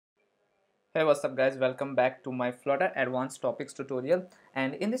Hey, what's up guys, welcome back to my Flutter advanced topics tutorial,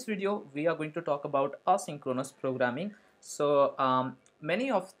 and in this video we are going to talk about asynchronous programming.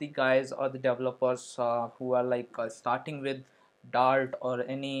 Many of the guys or the developers who are starting with Dart or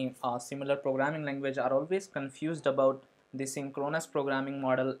any similar programming language are always confused about the synchronous programming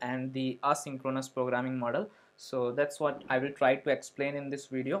model and the asynchronous programming model. So that's what I will try to explain in this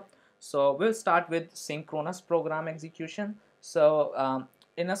video. So we'll start with synchronous program execution.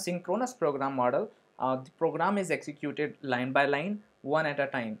 In a synchronous program model, the program is executed line by line, one at a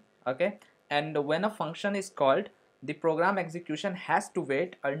time. Okay, and when a function is called, the program execution has to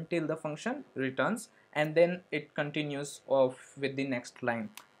wait until the function returns, and then it continues off with the next line.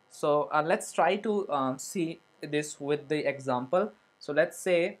 Let's try to see this with the example. So let's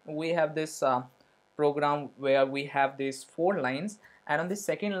say we have this program where we have these 4 lines, and on the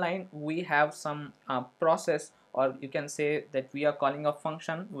second line we have some process, or you can say that we are calling a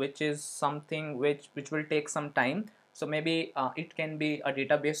function which is something which will take some time. So maybe it can be a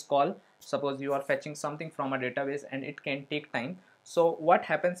database call. Suppose you are fetching something from a database and it can take time. So what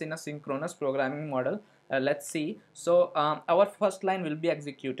happens in a synchronous programming model? Let's see. Our first line will be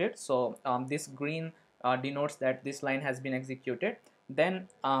executed. This green denotes that this line has been executed. Then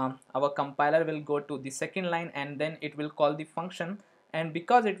our compiler will go to the second line, and then it will call the function. And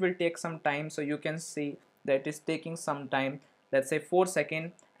because it will take some time, so you can see that is taking some time, let's say 4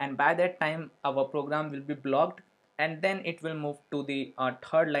 seconds, and by that time our program will be blocked, and then it will move to the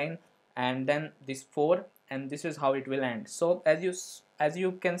third line, and then this 4, and this is how it will end. So as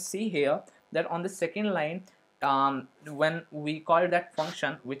you can see here, that on the second line, when we call that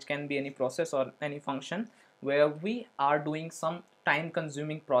function, which can be any process or any function where we are doing some time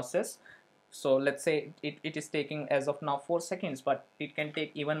consuming process. So let's say it is taking as of now 4 seconds, but it can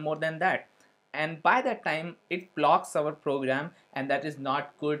take even more than that, and by that time it blocks our program, and that is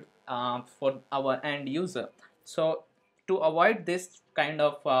not good for our end user. So to avoid this kind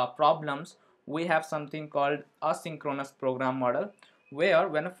of problems, we have something called asynchronous program model, where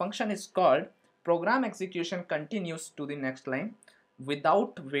when a function is called, program execution continues to the next line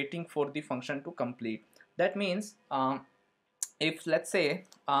without waiting for the function to complete. That means if let's say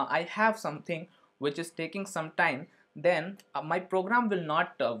I have something which is taking some time, then my program will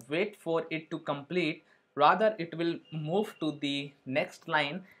not wait for it to complete, rather it will move to the next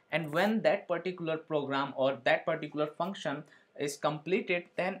line, and when that particular program or that particular function is completed,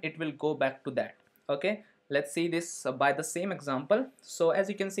 then it will go back to that. Okay, let's see this by the same example. So as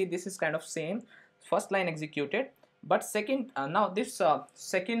you can see, this is kind of same, first line executed, but second now this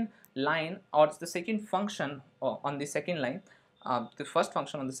second line or the second function on the second line, the first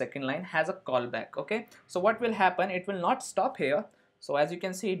function on the second line has a callback. Okay, so what will happen, it will not stop here. So as you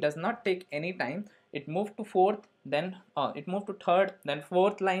can see, it does not take any time. It moved to fourth, then it moved to third, then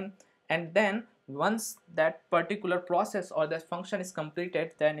fourth line, and then once that particular process or that function is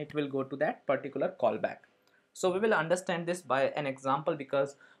completed, then it will go to that particular callback. So we will understand this by an example,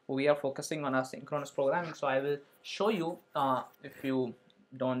 because we are focusing on asynchronous programming. So I will show you if you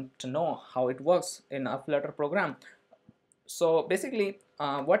don't know how it works in a Flutter program. So basically,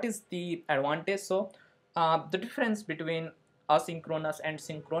 what is the advantage? The difference between asynchronous and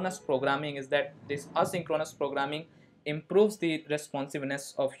synchronous programming is that this asynchronous programming improves the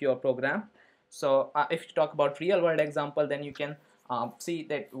responsiveness of your program. If you talk about real world example, then you can see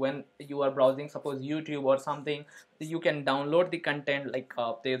that when you are browsing, suppose YouTube or something, you can download the content,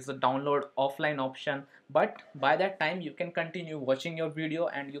 there's a download offline option, but by that time you can continue watching your video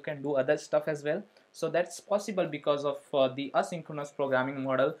and you can do other stuff as well. So that's possible because of the asynchronous programming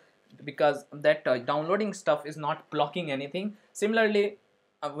model, because that downloading stuff is not blocking anything. Similarly,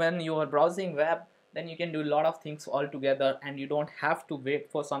 when you are browsing web, then you can do a lot of things all together and you don't have to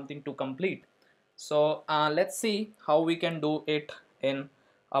wait for something to complete. Let's see how we can do it in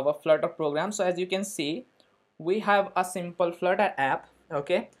our Flutter program. So as you can see, we have a simple Flutter app.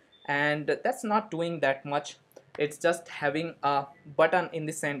 Okay, and that's not doing that much. It's just having a button in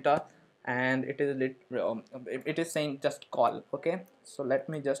the center, and it is saying just call. Okay, so let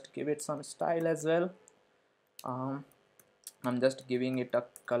me just give it some style as well. I'm just giving it a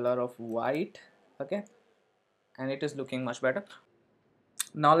color of white. Okay, and it is looking much better.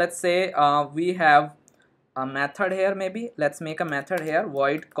 Now let's say we have a method here. Maybe let's make a method here,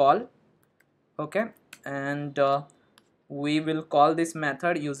 void call. Okay, and we will call this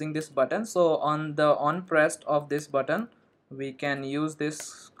method using this button. So on the on pressed of this button, we can use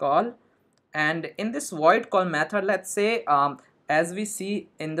this call. And in this void call method, let's say as we see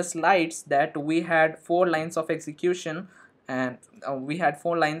in the slides that we had 4 lines of execution, and we had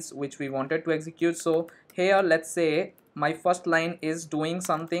 4 lines which we wanted to execute. So here let's say my first line is doing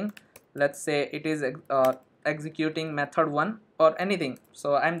something, let's say it is executing method 1 or anything.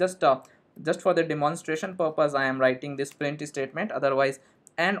 So I'm just for the demonstration purpose I am writing this print statement, otherwise.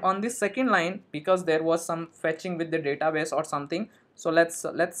 And on this second line, because there was some fetching with the database or something, so let's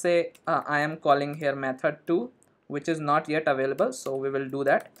say I am calling here method 2, which is not yet available, so we will do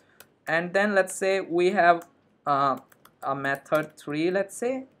that. And then let's say we have a method 3, let's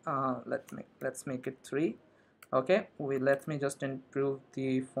say let's make it 3. Okay, let me just improve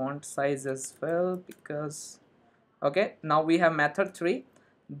the font size as well, because okay, now we have method 3.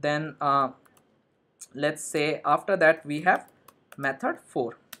 Then let's say after that we have method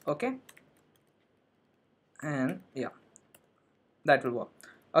 4. Okay, and yeah, that will work.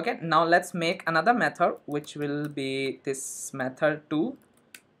 Okay, now let's make another method which will be this method 2,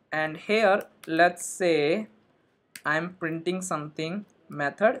 and here let's say I'm printing something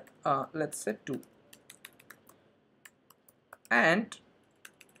method let's say 2. And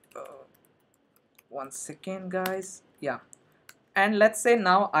one second guys, yeah, and let's say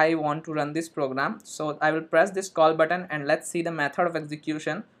now I want to run this program, so I will press this call button and let's see the method of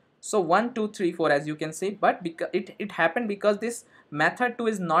execution. So 1 2 3 4, as you can see, but because it happened because this method 2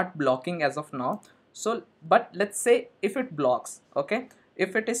 is not blocking as of now. So but let's say if it blocks, okay,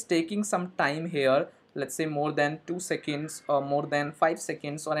 if it is taking some time here, let's say more than 2 seconds or more than 5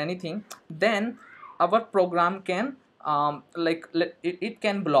 seconds or anything, then our program can it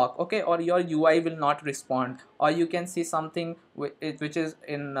can block, okay, or your UI will not respond, or you can see something which is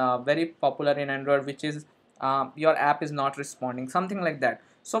in very popular in Android, which is your app is not responding, something like that.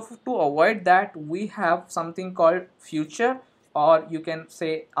 So to avoid that, we have something called future, or you can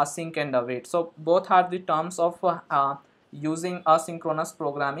say async and await. So both are the terms of using asynchronous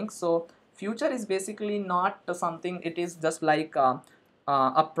programming. So future is basically not something, it is just like a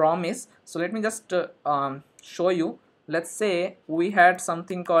promise. So let me just show you. Let's say we had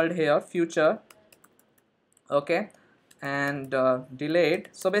something called here future, okay, and delayed.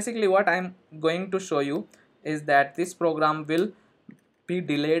 So basically what I'm going to show you is that this program will be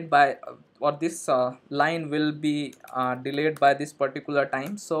delayed by or this line will be delayed by this particular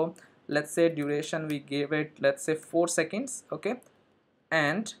time. So let's say duration we gave it, let's say 4 seconds, okay,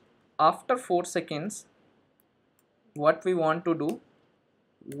 and after 4 seconds what we want to do,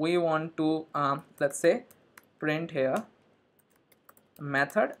 we want to let's say print here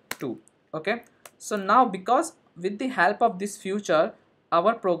method 2. Okay, so now because with the help of this future,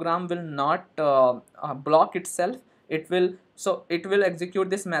 our program will not block itself. It will, so it will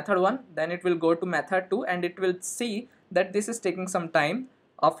execute this method 1, then it will go to method 2, and it will see that this is taking some time,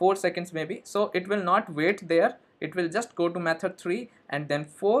 4 seconds maybe, so it will not wait there, it will just go to method 3 and then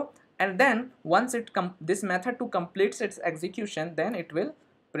 4, and then once this method 2 completes its execution, then it will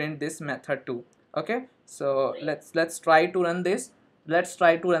print this method 2. Okay, so let's try to run this. Let's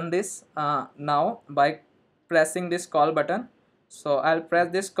try to run this now by pressing this call button. So I'll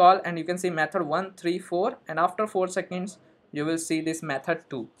press this call and you can see method 1 3 4, and after 4 seconds you will see this method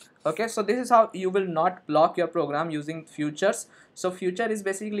 2. Okay, so this is how you will not block your program using futures. So future is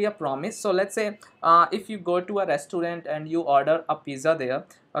basically a promise. So let's say if you go to a restaurant and you order a pizza there,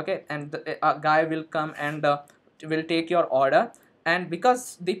 okay, and a guy will come and will take your order, and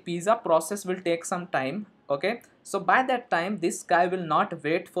because the pizza process will take some time, okay, so by that time this guy will not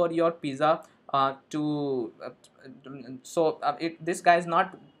wait for your pizza this guy is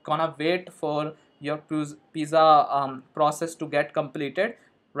not gonna wait for your pizza process to get completed.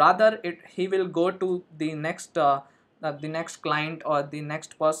 Rather he will go to the next client or the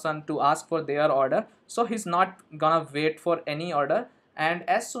next person to ask for their order. So he's not gonna wait for any order, and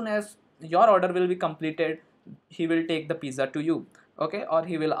as soon as your order will be completed, he will take the pizza to you, okay, or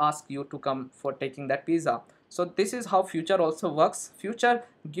he will ask you to come for taking that pizza. So this is how future also works. Future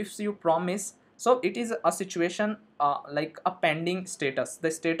gives you promise. So it is a situation like a pending status.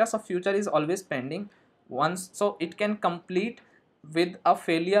 The status of future is always pending once, so it can complete with a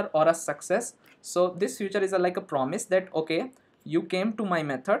failure or a success. So this future is like a promise that okay, you came to my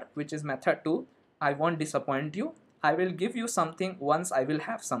method, which is method 2, I won't disappoint you, I will give you something once I will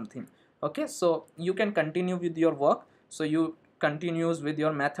have something. Okay, so you can continue with your work. So you continues with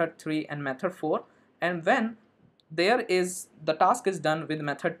your method 3 and method 4, and when there is the task is done with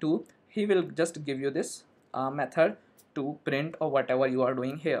method 2, he will just give you this method to print or whatever you are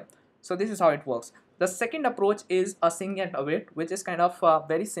doing here. So this is how it works. The second approach is async and await, which is kind of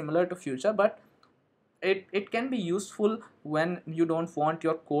very similar to future, but it can be useful when you don't want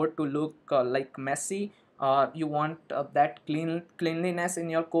your code to look like messy. You want that cleanliness in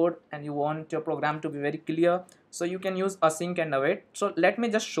your code, and you want your program to be very clear. So you can use async and await. So let me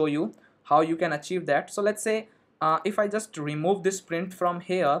just show you how you can achieve that. So let's say if I just remove this print from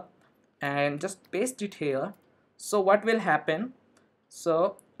here, and just paste it here. So what will happen,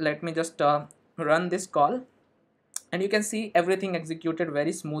 so let me just run this call, and you can see everything executed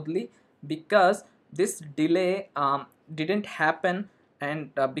very smoothly because this delay didn't happen, and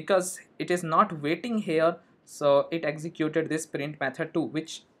because it is not waiting here, so it executed this print method too,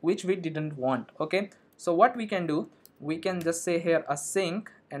 which we didn't want. Okay, so what we can do, we can just say here async,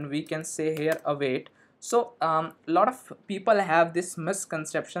 and we can say here await. So a lot of people have this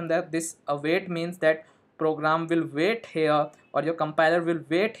misconception that this await means that program will wait here, or your compiler will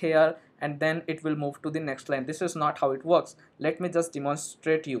wait here, and then it will move to the next line. This is not how it works. Let me just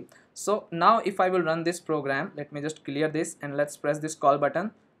demonstrate you. So now if I will run this program, let me just clear this and let's press this call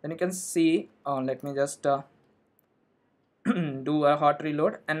button. Then you can see, let me just do a hot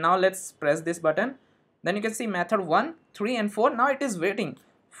reload, and now let's press this button. Then you can see method 1, 3 and 4, now it is waiting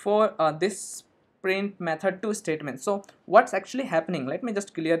for this print method 2 statement. So what's actually happening, let me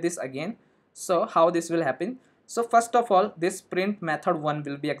just clear this again. So how this will happen, so first of all this print method 1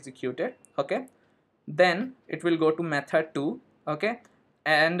 will be executed. Okay, then it will go to method 2. Okay,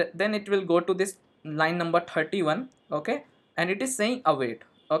 and then it will go to this line number 31. Okay, and it is saying await.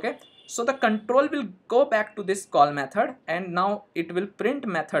 Okay, so the control will go back to this call method, and now it will print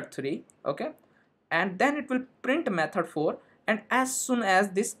method 3. Okay, and then it will print method 4, and as soon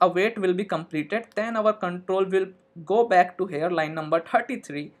as this await will be completed, then our control will go back to here line number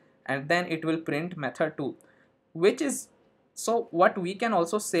 33, and then it will print method 2, which is, so what we can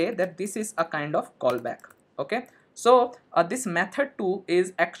also say that this is a kind of callback. Okay, so this method 2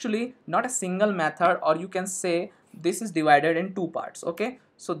 is actually not a single method, or you can say this is divided in two parts. Okay,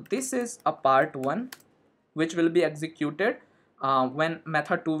 so this is a part 1 which will be executed when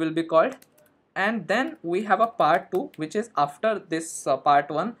method 2 will be called, and then we have a part 2 which is after this part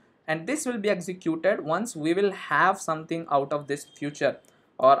 1, and this will be executed once we will have something out of this future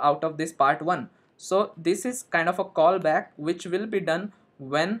or out of this part 1. So this is kind of a callback which will be done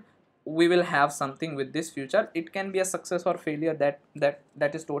when we will have something with this future. It can be a success or failure,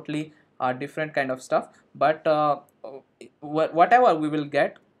 that is totally different kind of stuff, but whatever we will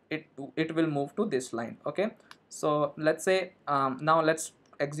get, it will move to this line. Okay, so let's say now let's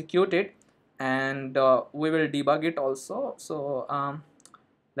execute it, and we will debug it also. So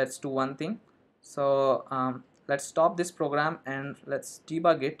let's do one thing. So let's stop this program and let's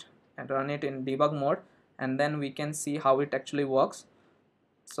debug it and run it in debug mode, and then we can see how it actually works.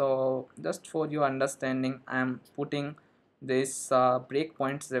 So just for your understanding, I am putting these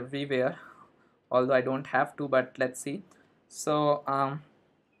breakpoints everywhere, although I don't have to, but let's see. So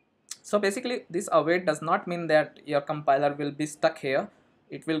so basically this await does not mean that your compiler will be stuck here.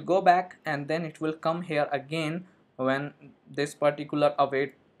 It will go back and then it will come here again when this particular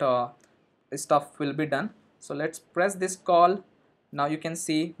await stuff will be done. So let's press this call. Now you can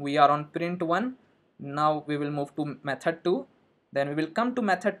see we are on print 1. Now we will move to method 2, then we will come to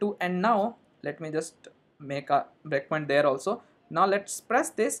method 2, and now let me just make a breakpoint there also. Now let's press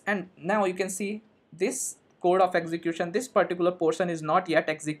this, and now you can see this code of execution, this particular portion is not yet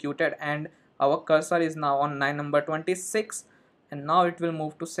executed, and our cursor is now on line number 26, and now it will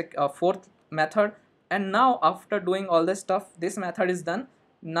move to fourth method. And now after doing all this stuff, this method is done.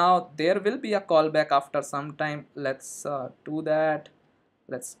 Now there will be a callback after some time. Let's do that.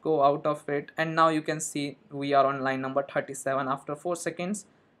 Let's go out of it, and now you can see we are on line number 37 after 4 seconds,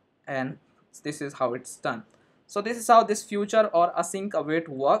 and this is how it's done. So this is how this future or async await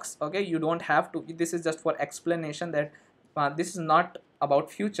works. Okay, you don't have to, this is just for explanation that this is not about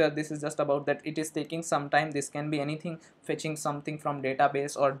future, this is just about that it is taking some time. This can be anything, fetching something from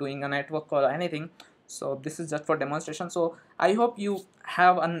database or doing a network or anything. So this is just for demonstration. So I hope you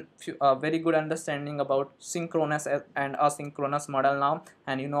have a very good understanding about synchronous and asynchronous model now,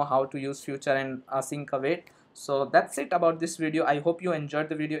 and you know how to use future and async await. So that's it about this video. I hope you enjoyed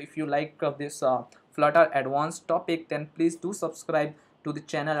the video. If you like this Flutter advanced topic, then please do subscribe to the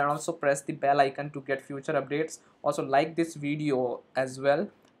channel and also press the bell icon to get future updates. Also like this video as well,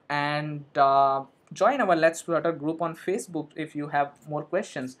 and join our Let's Flutter group on Facebook if you have more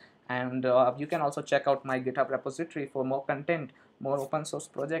questions. And you can also check out my GitHub repository for more content, more open source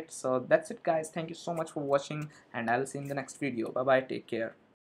projects. So that's it guys, thank you so much for watching, and I'll see you in the next video. Bye bye, take care.